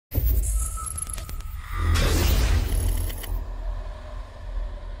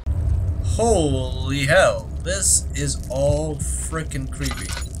Holy hell. This is all freaking creepy.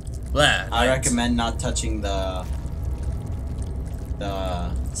 Blah. I recommend not touching the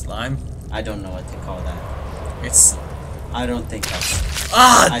slime. I don't know what to call that. It's. I don't think that's.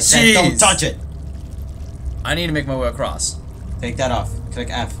 Ah, I said don't touch it. I need to make my way across. Take that off. Click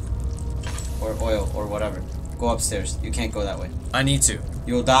F. Or oil or whatever. Go upstairs. You can't go that way. I need to.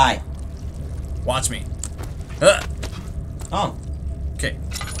 You'll die. Watch me. Oh. Okay.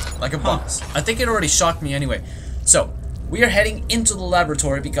 Like a boss. I think it already shocked me anyway. So, we are heading into the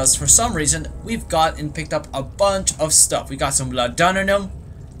laboratory because for some reason we've got and picked up a bunch of stuff. We got some laudanum,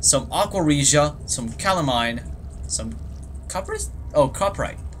 some aqua regia, some calamine, some copperas? Oh,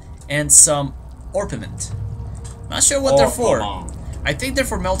 copperite, and some orpiment. Not sure what they're for. I think they're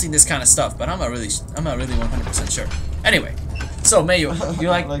for melting this kind of stuff, but I'm not really 100% sure. Anyway, so Mayu,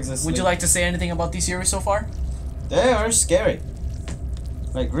 would you like to say anything about these series so far? They are scary.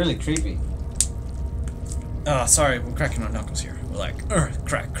 Like really creepy. Oh, sorry, we're cracking our knuckles here. We're like,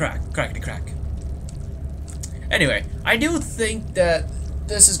 crack, crackety crack. Anyway, I do think that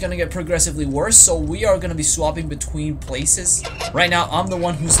this is gonna get progressively worse, so we are gonna be swapping between places. Right now, I'm the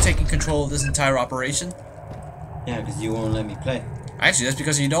one who's taking control of this entire operation. Yeah, because you won't let me play. Actually, that's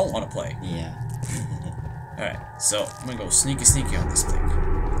because you don't want to play. Yeah. Alright, so I'm gonna go sneaky on this thing.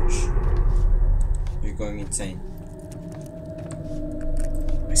 You're going insane.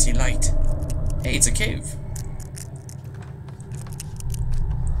 I see light. Hey, it's a cave.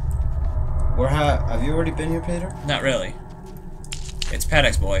 Have you already been here, Peter? Not really. It's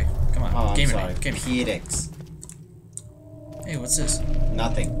Pedx, boy. Come on. Oh, I'm sorry. Game. Pedx. Hey, what's this?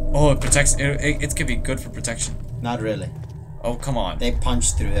 Nothing. Oh, it protects. It could be good for protection. Not really. Oh, come on. They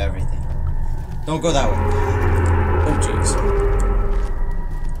punch through everything. Don't go that way. Oh, jeez.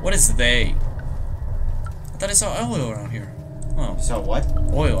 What is they? I thought I saw oil around here. Oh. You saw what?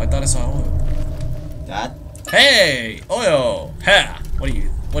 Oil. I thought I saw oil. That? Hey, oil. Ha! What do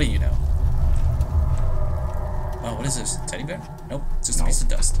you know? Oh, what is this? Teddy bear? Nope. It's just a piece of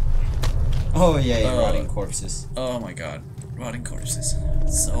dust. Oh yeah, rotting corpses. Oh my god, rotting corpses.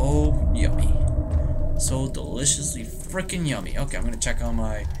 So yummy. So deliciously freaking yummy. Okay, I'm gonna check on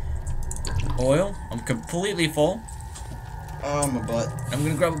my oil. I'm completely full. Oh, my butt. I'm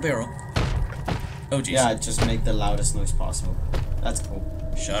gonna grab a barrel. Oh jeez. Yeah, just make the loudest noise possible. That's cool.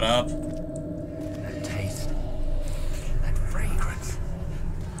 Shut up. That taste. That fragrance.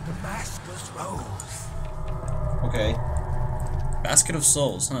 Damascus rose. Okay. Basket of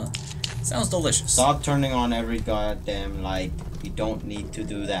souls, huh? Sounds delicious. Stop turning on every goddamn light. You don't need to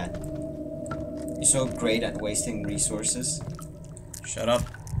do that. You're so great at wasting resources. Shut up.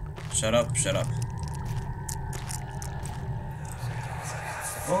 Shut up. Shut up.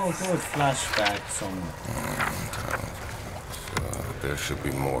 Oh, good flashback somewhere. So there should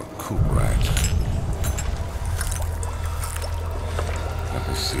be more coop rats. Let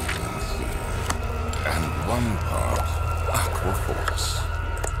me see. And one part aquaforce.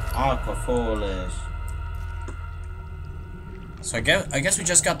 Aquaforce. So I guess we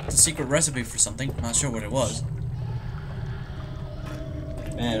just got the secret recipe for something. Not sure what it was.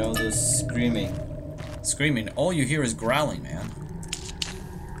 Man, all this screaming. Screaming. All you hear is growling, man.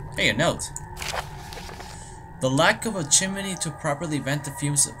 Hey, a note. The lack of a chimney to properly vent the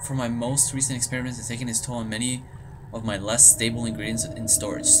fumes from my most recent experiments has taken its toll on many of my less stable ingredients in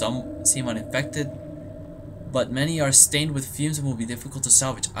storage. Some seem unaffected, but many are stained with fumes and will be difficult to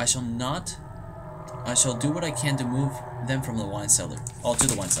salvage. I shall do what I can to move them from the wine cellar. Oh, to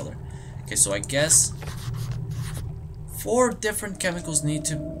the wine cellar. Okay, so I guess 4 different chemicals are needed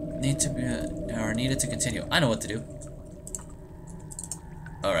to continue. I know what to do.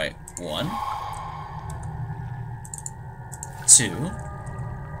 All right, 1, 2,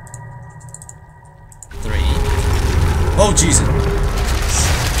 3. Oh, Jesus!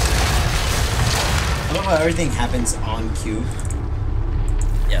 I love how everything happens on cue.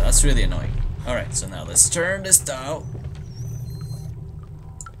 Yeah, that's really annoying. All right, so now let's turn this dial.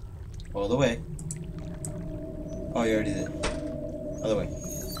 All the way. Oh, you already did. Other way.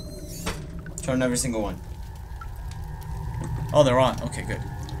 Turn every single one. Oh, they're on. Okay, good.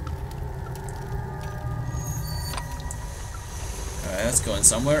 Alright, that's going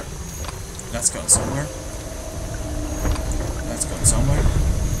somewhere. That's going somewhere. That's going somewhere.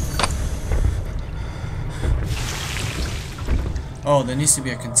 Oh, there needs to be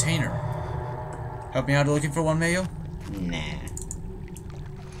a container. Help me out looking for one, Mayo? Nah.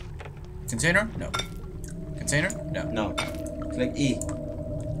 Container? No. Container? No. No. Click E.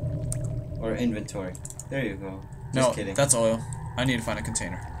 Or inventory. There you go. Just No, kidding. that's oil. I need to find a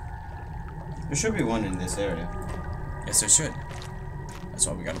container. There should be one in this area. Yes, there should. That's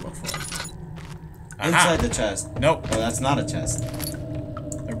what we gotta look for. Inside the chest. Nope. Oh, that's not a chest.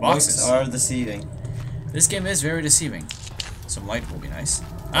 They're boxes. Books are deceiving. This game is very deceiving. Some light will be nice.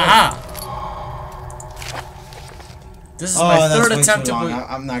 Aha! This is my third attempt to.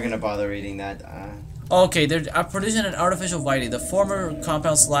 I'm not gonna bother reading that. Okay, they're producing an artificial vitae. The former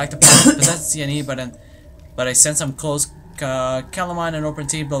compounds lacked the possess CNE, but I sense some close calamine and open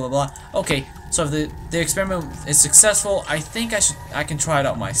T, blah blah blah. Okay, so if the experiment is successful, I think I can try it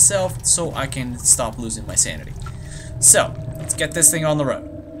out myself, so I can stop losing my sanity. So let's get this thing on the road.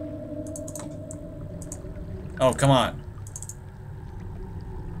 Oh, come on.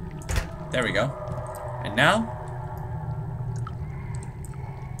 There we go. And now.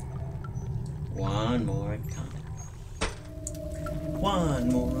 One more time. One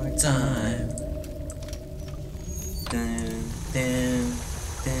more time. Dun, dun,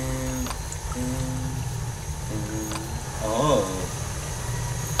 dun, dun, dun. Oh.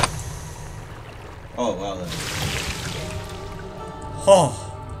 Oh, well then. Oh.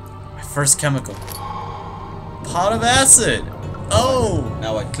 My first chemical. Pot of acid. Oh.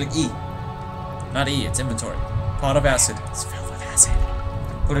 Now I click E. Not E, it's inventory. Pot of acid. It's filled with acid.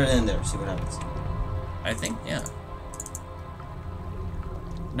 Put it in there, see what happens. I think, yeah.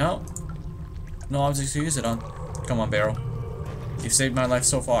 No. No objects to use it on. Come on, Barrel. You've saved my life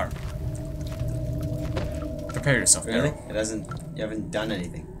so far. Prepare yourself, Really? Barrel. It hasn't. You haven't done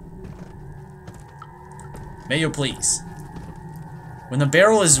anything. May you please. When the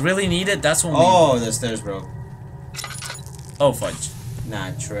barrel is really needed, that's when Oh, the stairs broke. Oh, fudge.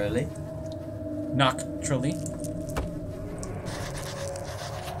 Naturally. Nocturally.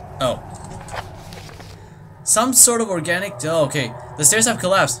 Oh. Some sort of organic. Oh, okay. The stairs have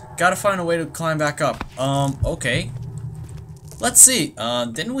collapsed. Gotta find a way to climb back up. Okay. Let's see.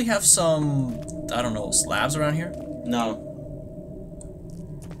 Didn't we have some, I don't know, slabs around here? No.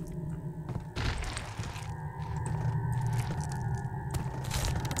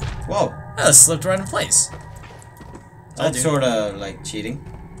 Whoa. Oh, it slipped right in place. That's sort of like cheating.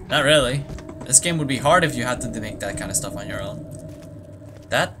 Not really. This game would be hard if you had to make that kind of stuff on your own.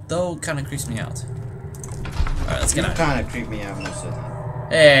 That, though, kind of creeps me out. Alright, let's get out. You kind of creep me out most of the time.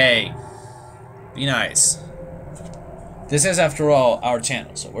 Hey! Be nice. This is, after all, our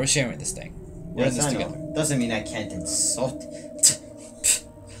channel, so we're sharing this thing. We're in this together. Doesn't mean I can't insult.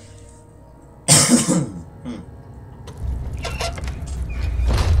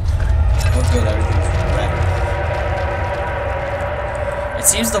 Oh good, everything's red. It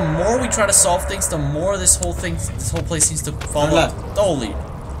seems the more we try to solve things, the more this whole place seems to fall left. Holy.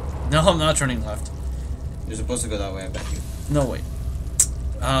 No, I'm not turning left. You're supposed to go that way, I bet you. No, wait.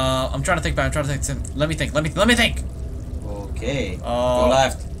 I'm trying to think back. I'm trying to think. Let me think. Let me think. Okay. Go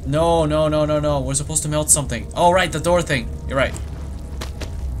left. No. We're supposed to melt something. Oh, right, the door thing. You're right.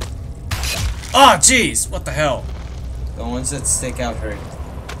 Ah, jeez. What the hell? The ones that stick out hurt.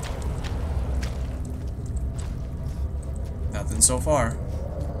 Nothing so far.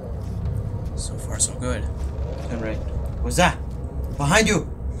 So far, so good. Turn right. What's that? Behind you.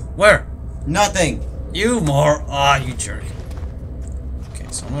 Where? Nothing. You more. Ah, you jerk. Okay,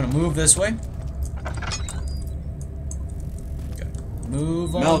 so I'm gonna move this way. Okay.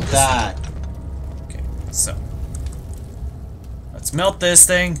 Move on. Melt that. Okay, so let's melt this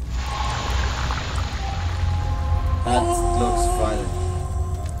thing. That looks violent.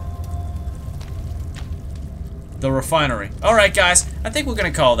 The refinery. Alright, guys, I think we're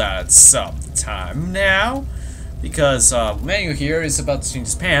gonna call that some time now. Because Manu here is about to change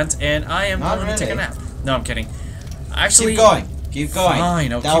his pants, and I am going to take a nap. No, I'm kidding. Actually, keep going. Keep going.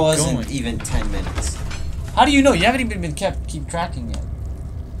 Fine, I'll that keep wasn't going. even 10 minutes. How do you know? You haven't even been keep tracking yet.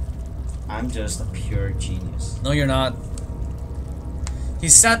 I'm just a pure genius. No, you're not. He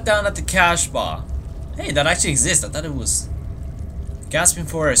sat down at the cash bar. Hey, that actually exists. I thought it was. Gasping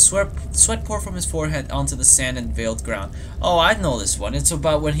for air, sweat poured from his forehead onto the sand and veiled ground. Oh, I know this one. It's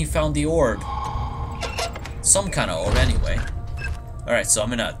about when he found the orb. Some kind of orb, anyway. Alright, so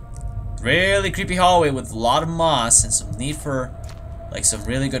I'm in a really creepy hallway with a lot of moss and some need for, like, some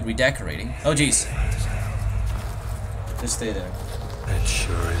really good redecorating. Oh, jeez. Just stay there. It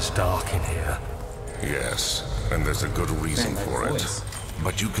sure is dark in here. Yes, and there's a good reason Man, for that it. voice.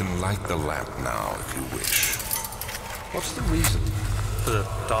 But you can light the lamp now if you wish. What's the reason? For the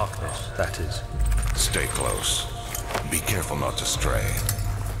darkness, that is. Stay close. Be careful not to stray.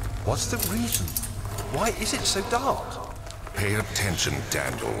 What's the reason? Why is it so dark? Pay attention,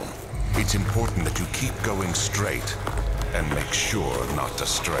 Daniel. It's important that you keep going straight and make sure not to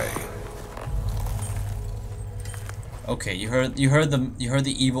stray. Okay, you heard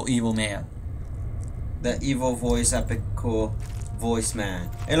the evil man. The evil voice, epic, cool voice man.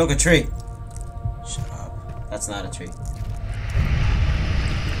 Hey, look, a tree. Shut up. That's not a tree.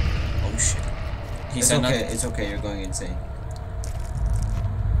 Oh shit. He It's said okay. nothing. It's okay. You're going insane.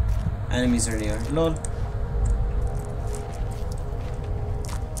 Enemies are near. Lol.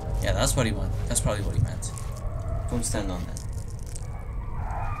 Yeah, that's what he meant. That's probably what he meant. Don't stand on that.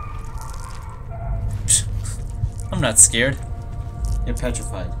 I'm not scared. You're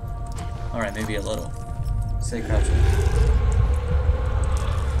petrified. Alright, maybe a little. Stay crouching.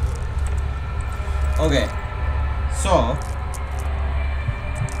 Okay. So.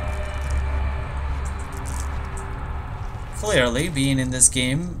 Clearly, being in this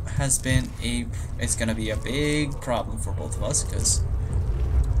game has been it's gonna be a big problem for both of us, because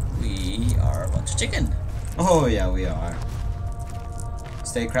we are a bunch of chicken. Oh, yeah, we are.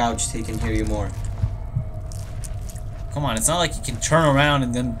 Stay crouched. He can hear you more. Come on, it's not like you can turn around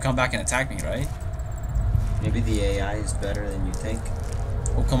and then come back and attack me, right? Maybe the AI is better than you think.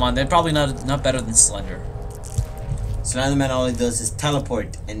 Oh, come on, they're probably not better than Slender. Slenderman all he does is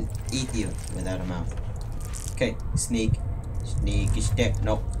teleport and eat you without a mouth. Okay, sneak. Sneaky step.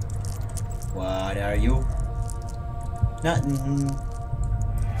 No. What are you? Nothing. Okay,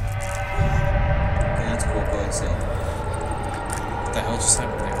 that's cool. Go insane. What the hell just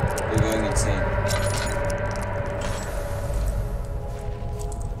happened there? You're going insane.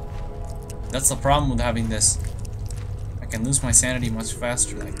 That's the problem with having this. I can lose my sanity much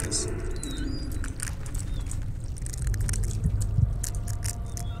faster like this.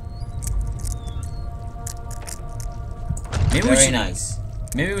 Very nice.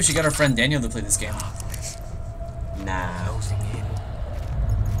 Maybe we should get our friend Daniel to play this game. Nah.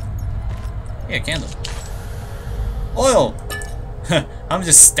 Hey, a candle. Oil! I'm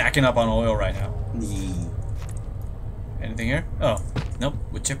just stacking up on oil right now. Yeah. Anything here? Oh, nope.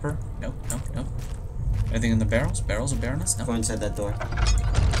 Wood chipper? Nope, nope, nope. Anything in the barrels? Barrels of barrenness? No. Go inside that door.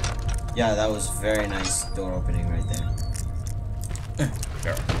 Yeah, that was very nice door opening right there.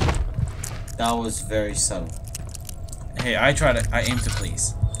 Barrel. That was very subtle. Hey, I aim to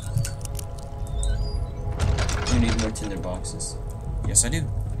please. You need more tinder boxes. Yes, I do.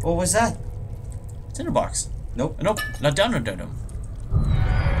 What was that? Tinder box. Nope. Nope, not down or down.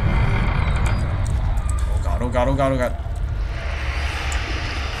 Oh god, oh god, oh god, oh god.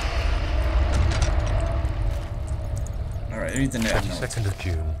 Alright, read the net. 22nd of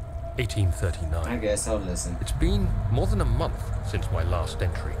June, 1839. I guess I'll listen. It's been more than a month since my last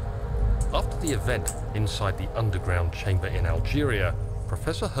entry. After the event inside the underground chamber in Algeria,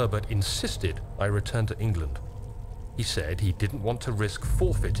 Professor Herbert insisted I return to England. He said he didn't want to risk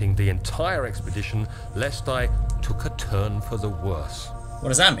forfeiting the entire expedition lest I took a turn for the worse. What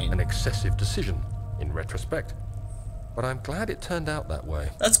does that mean? An excessive decision, in retrospect. But I'm glad it turned out that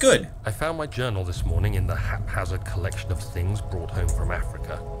way. That's good. I found my journal this morning in the haphazard collection of things brought home from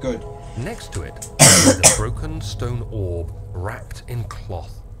Africa. Good. Next to it was a broken stone orb wrapped in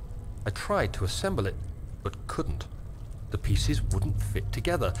cloth. I tried to assemble it, but couldn't. The pieces wouldn't fit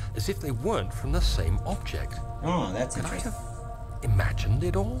together, as if they weren't from the same object. Oh, that's Could I interesting. have imagined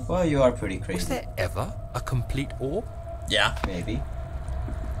it all? Well, you are pretty crazy. Was there ever a complete orb? Yeah. Maybe.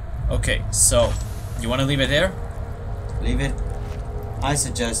 Okay, so you want to leave it there? Leave it. I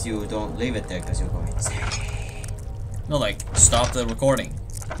suggest you don't leave it there because you're going insane. No, like stop the recording.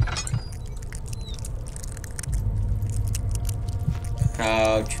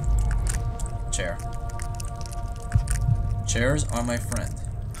 Couch. Chair. Chairs are my friend.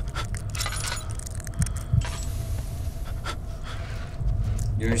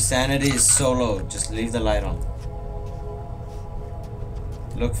 Your sanity is so low. Just leave the light on.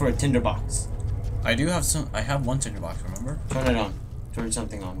 Look for a tinder box. I do have some. I have one tinderbox. Remember? Turn it on. Turn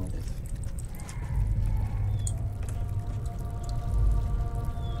something on with it.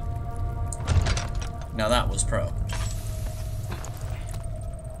 Now that was pro.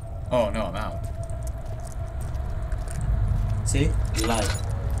 Oh no, I'm out. See? Light.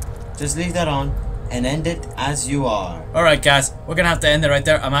 Just leave that on and end it as you are. Alright guys, we're gonna have to end it right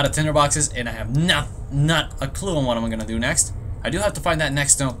there. I'm out of tinderboxes and I have not a clue on what I'm gonna do next. I do have to find that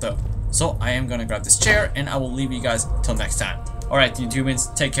next note though. So I am gonna grab this chair and I will leave you guys till next time. Alright,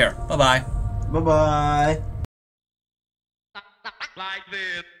 YouTubers, take care. Bye bye. Bye bye. Like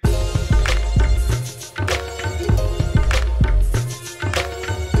this.